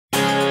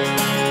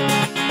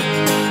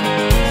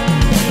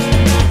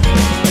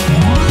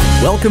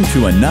Welcome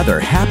to another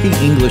Happy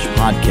English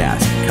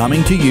podcast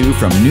coming to you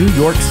from New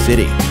York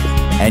City.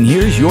 And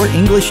here's your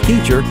English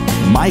teacher,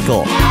 Michael.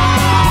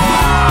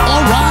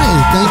 All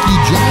right. Thank you,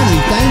 Johnny.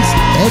 Thanks,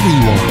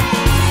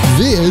 everyone.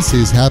 This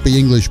is Happy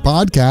English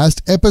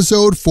Podcast,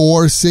 episode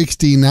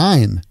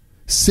 469.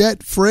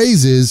 Set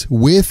phrases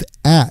with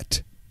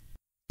at.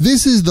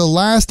 This is the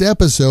last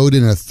episode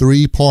in a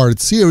 3-part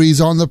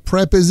series on the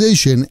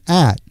preposition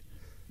at.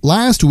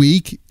 Last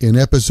week, in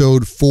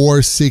episode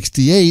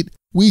 468,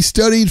 we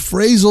studied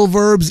phrasal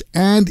verbs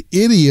and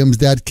idioms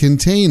that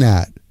contain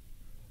at.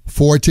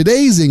 For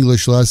today's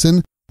English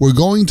lesson, we're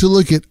going to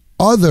look at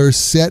other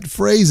set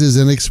phrases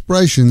and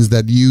expressions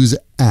that use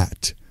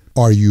at.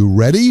 Are you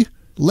ready?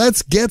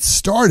 Let's get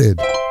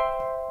started.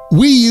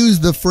 We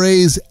use the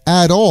phrase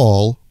at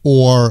all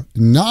or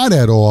not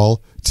at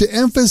all to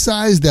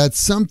emphasize that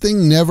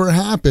something never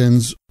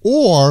happens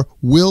or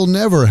will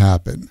never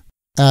happen.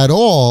 At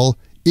all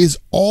is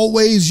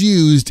always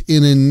used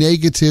in a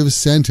negative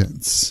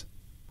sentence.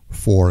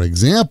 For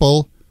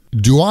example,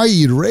 do I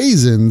eat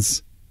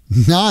raisins?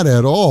 Not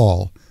at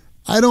all.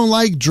 I don't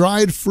like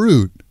dried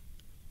fruit.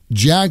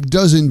 Jack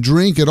doesn't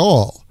drink at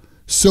all,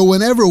 so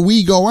whenever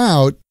we go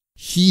out,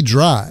 he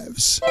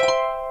drives.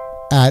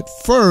 At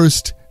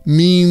first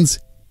means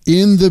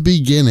in the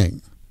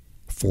beginning.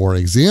 For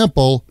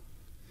example,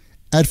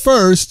 at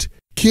first,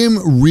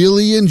 Kim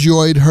really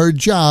enjoyed her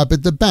job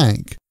at the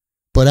bank,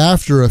 but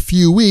after a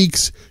few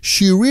weeks,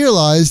 she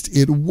realized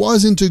it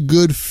wasn't a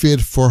good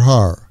fit for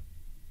her.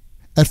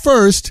 At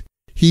first,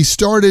 he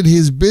started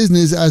his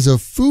business as a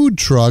food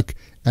truck,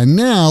 and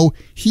now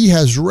he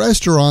has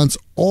restaurants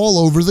all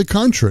over the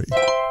country.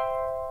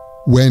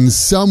 When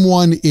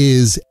someone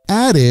is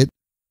at it,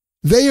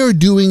 they are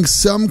doing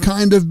some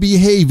kind of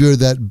behavior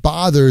that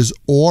bothers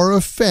or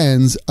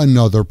offends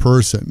another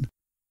person.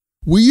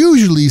 We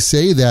usually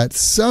say that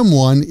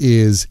someone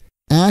is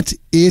at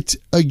it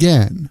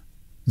again.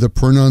 The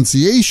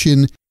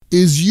pronunciation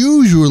is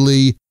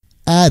usually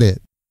at it.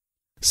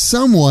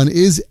 Someone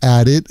is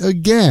at it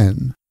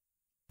again.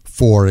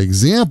 For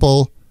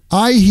example,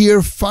 I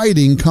hear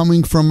fighting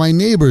coming from my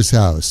neighbor's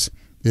house.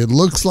 It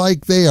looks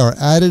like they are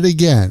at it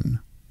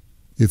again.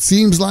 It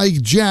seems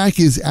like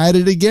Jack is at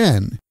it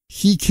again.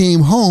 He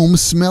came home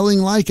smelling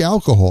like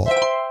alcohol.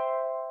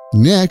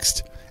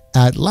 Next,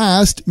 at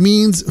last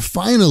means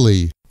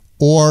finally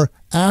or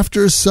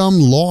after some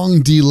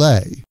long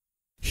delay.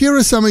 Here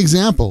are some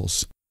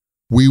examples.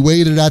 We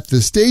waited at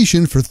the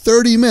station for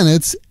 30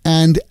 minutes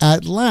and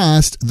at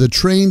last the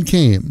train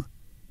came.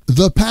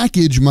 The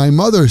package my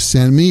mother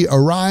sent me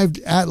arrived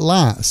at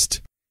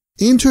last.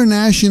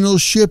 International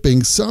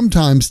shipping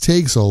sometimes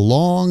takes a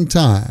long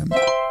time.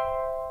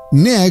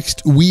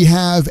 Next, we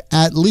have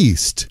at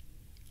least.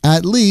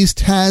 At least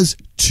has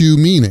two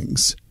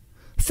meanings.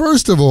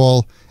 First of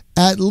all,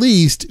 at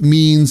least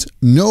means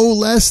no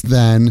less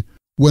than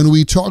when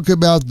we talk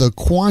about the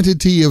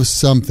quantity of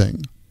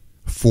something.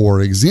 For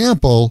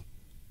example,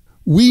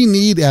 we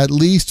need at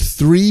least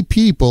 3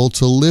 people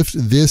to lift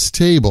this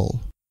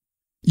table.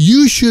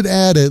 You should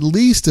add at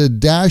least a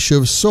dash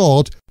of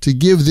salt to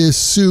give this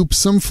soup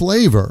some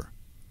flavor.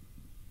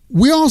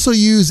 We also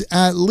use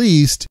at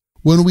least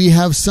when we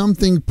have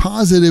something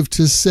positive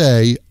to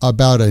say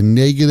about a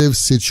negative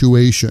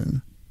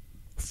situation.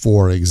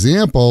 For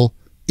example,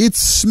 it's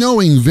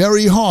snowing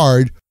very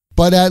hard,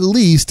 but at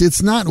least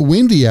it's not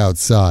windy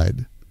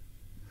outside.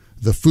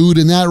 The food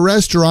in that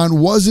restaurant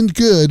wasn't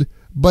good,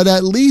 but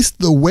at least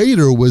the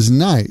waiter was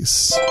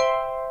nice.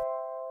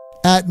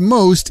 At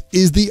most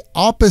is the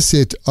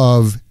opposite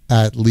of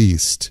at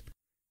least.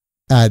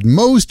 At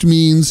most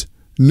means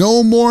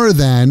no more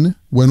than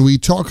when we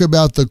talk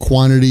about the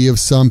quantity of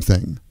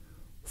something.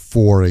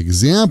 For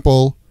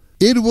example,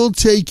 it will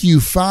take you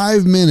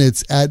 5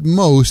 minutes at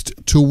most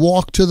to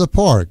walk to the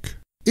park.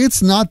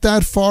 It's not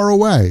that far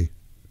away.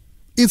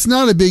 It's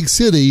not a big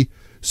city,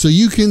 so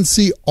you can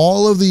see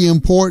all of the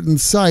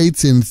important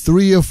sites in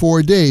 3 or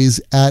 4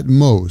 days at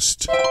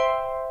most.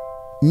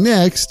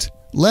 Next,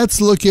 let's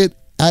look at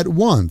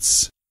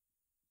once.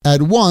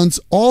 At once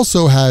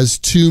also has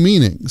two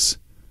meanings.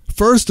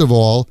 First of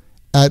all,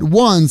 at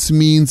once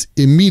means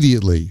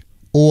immediately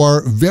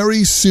or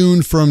very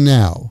soon from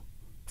now.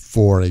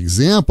 For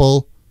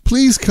example,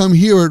 please come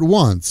here at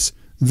once.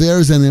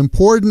 There's an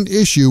important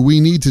issue we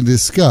need to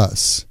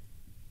discuss.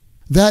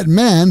 That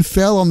man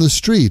fell on the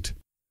street.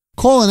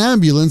 Call an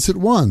ambulance at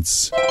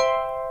once.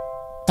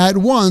 At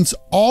once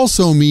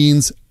also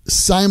means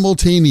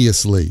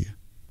simultaneously.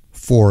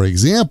 For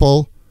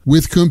example,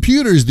 with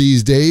computers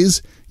these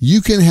days, you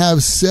can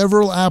have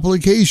several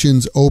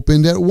applications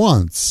opened at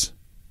once.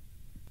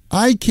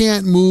 I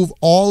can't move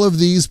all of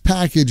these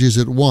packages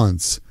at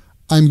once.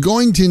 I'm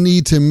going to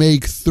need to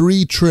make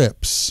 3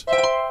 trips.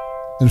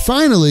 And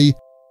finally,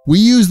 we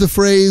use the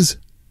phrase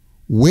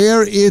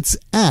where it's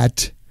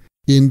at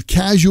in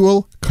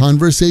casual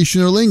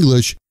conversational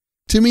English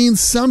to mean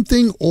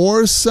something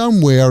or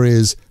somewhere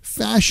is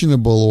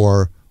fashionable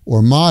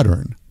or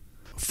modern.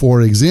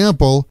 For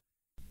example,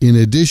 in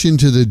addition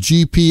to the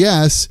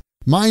GPS,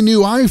 My new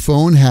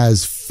iPhone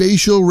has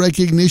facial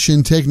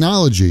recognition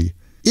technology.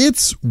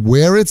 It's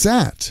where it's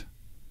at.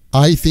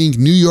 I think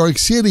New York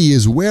City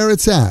is where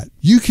it's at.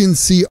 You can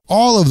see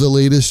all of the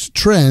latest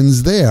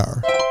trends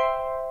there.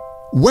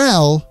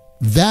 Well,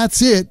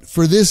 that's it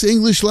for this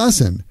English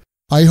lesson.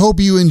 I hope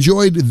you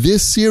enjoyed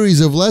this series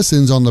of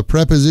lessons on the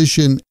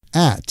preposition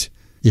at.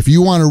 If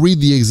you want to read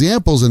the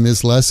examples in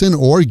this lesson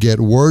or get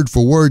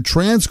word-for-word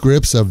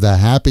transcripts of the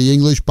Happy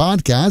English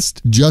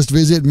podcast, just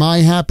visit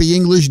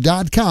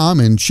myhappyenglish.com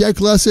and check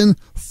lesson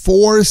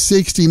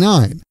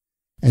 469.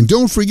 And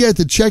don't forget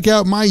to check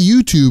out my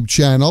YouTube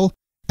channel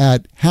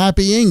at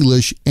Happy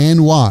English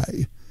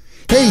NY.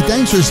 Hey,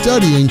 thanks for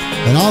studying,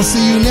 and I'll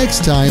see you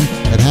next time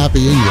at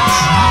Happy English.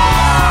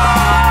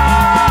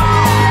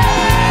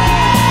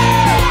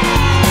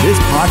 This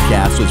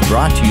podcast was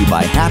brought to you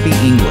by Happy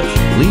English.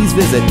 Please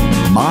visit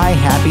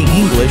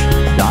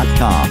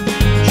myhappyenglish.com.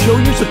 Show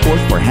your support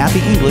for Happy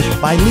English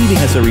by leaving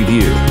us a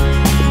review.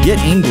 Get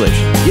English,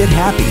 get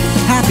happy,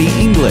 Happy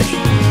English.